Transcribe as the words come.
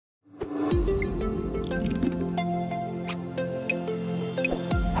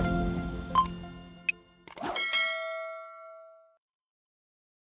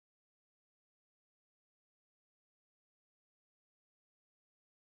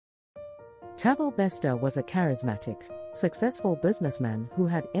Thabobester was a charismatic, successful businessman who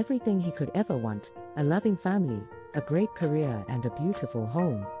had everything he could ever want: a loving family, a great career, and a beautiful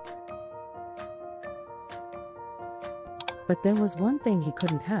home. But there was one thing he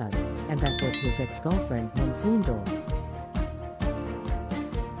couldn't have, and that was his ex-girlfriend Nomfundo.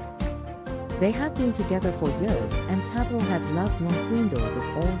 They had been together for years, and Thabo had loved Nomfundo with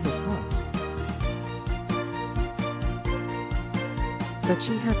all his heart. But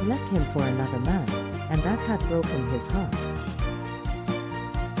she had left him for another man, and that had broken his heart.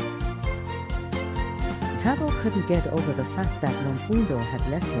 Thabo couldn't get over the fact that Nomfundo had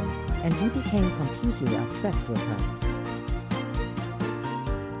left him, and he became completely obsessed with her.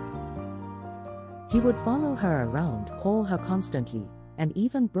 He would follow her around, call her constantly, and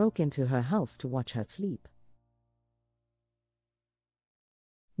even broke into her house to watch her sleep.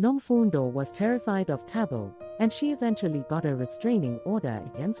 Nomfundo was terrified of Thabo, and she eventually got a restraining order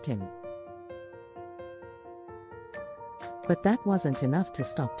against him. But that wasn't enough to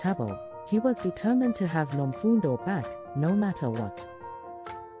stop Thabo. He was determined to have Nomfundo back, no matter what.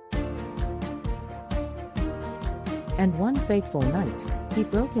 And one fateful night, he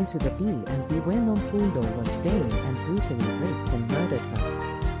broke into the B&B where Nomfundo was staying and brutally raped and murdered her.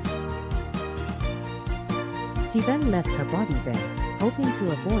 He then left her body there, hoping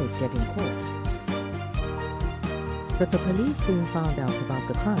to avoid getting caught. But the police soon found out about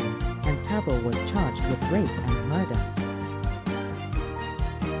the crime, and Thabo was charged with rape and murder.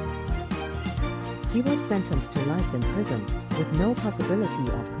 He was sentenced to life in prison, with no possibility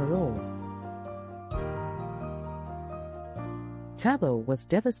of parole. Thabo was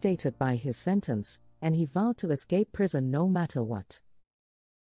devastated by his sentence, and he vowed to escape prison no matter what.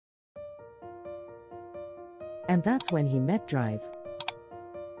 And that's when he met Drive.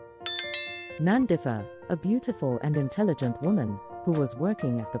 Nandipha, a beautiful and intelligent woman, who was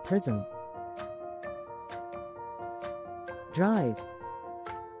working at the prison. Drive.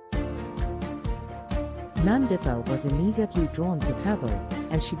 Nandipha was immediately drawn to Thabo,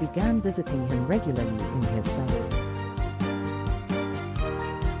 and she began visiting him regularly in his cell.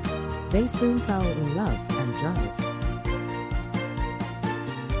 They soon fell in love and Drive.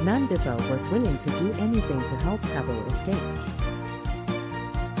 Nandipha was willing to do anything to help Thabo escape.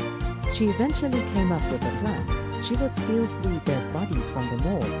 She eventually came up with a plan. She would steal 3 dead bodies from the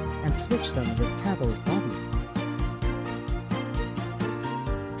morgue and switch them with Thabo's body.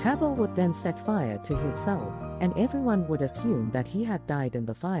 Thabo would then set fire to his cell, and everyone would assume that he had died in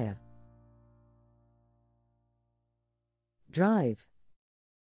the fire. Drive.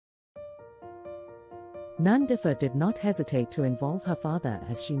 Nandipha did not hesitate to involve her father,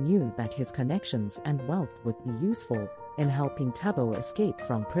 as she knew that his connections and wealth would be useful in helping Thabo escape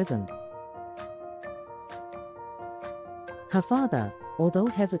from prison. Her father, although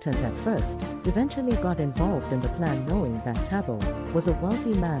hesitant at first, eventually got involved in the plan, knowing that Thabo was a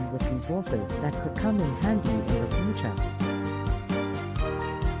wealthy man with resources that could come in handy in the future.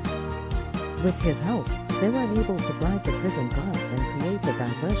 With his help, they were able to bribe the prison guards and create a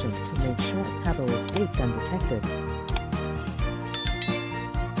diversion to make sure Thabo escaped undetected.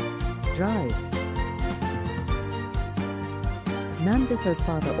 Drive. Nandipha's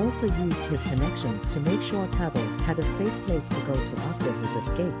father also used his connections to make sure Thabo had a safe place to go to after his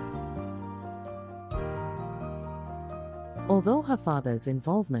escape. Although her father's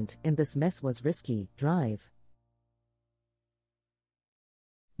involvement in this mess was risky, Drive.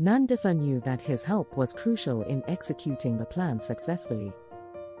 Nandipha knew that his help was crucial in executing the plan successfully.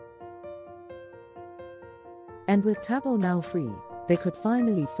 And with Thabo now free, they could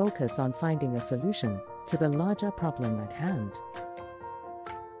finally focus on finding a solution to the larger problem at hand.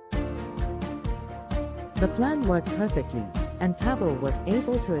 The plan worked perfectly, and Thabo was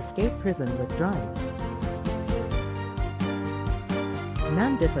able to escape prison with Drive.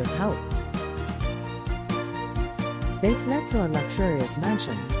 Nandipha's help. They fled to a luxurious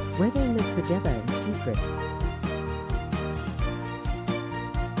mansion, where they lived together in secret.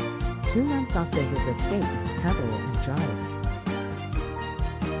 2 months after his escape, Thabo and Drive.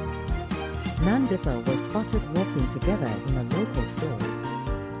 Nandipha was spotted walking together in a local store.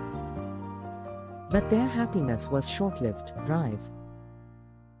 But their happiness was short-lived. Drive.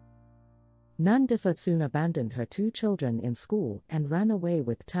 Nandipha soon abandoned her 2 children in school and ran away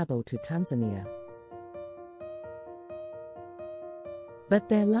with Thabo to Tanzania. But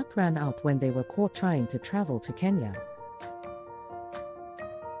their luck ran out when they were caught trying to travel to Kenya.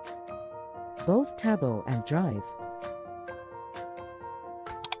 Both Thabo and Drive.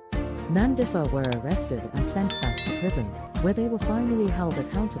 Nandipha were arrested and sent back to prison, where they were finally held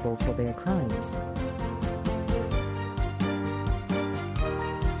accountable for their crimes.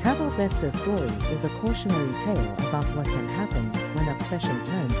 Thabobester's story is a cautionary tale about what can happen when obsession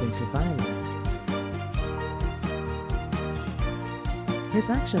turns into violence. His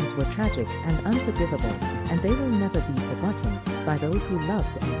actions were tragic and unforgivable, and they will never be forgotten by those who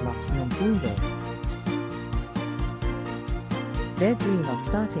loved and lost Nandipha. Their dream of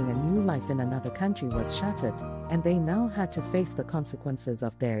starting a new life in another country was shattered, and they now had to face the consequences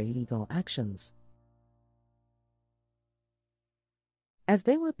of their illegal actions. As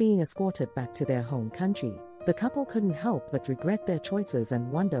they were being escorted back to their home country, the couple couldn't help but regret their choices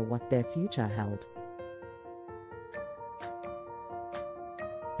and wonder what their future held.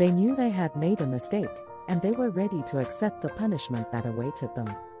 They knew they had made a mistake, and they were ready to accept the punishment that awaited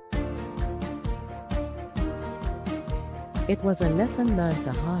them. It was a lesson learned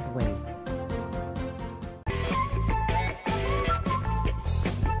the hard way,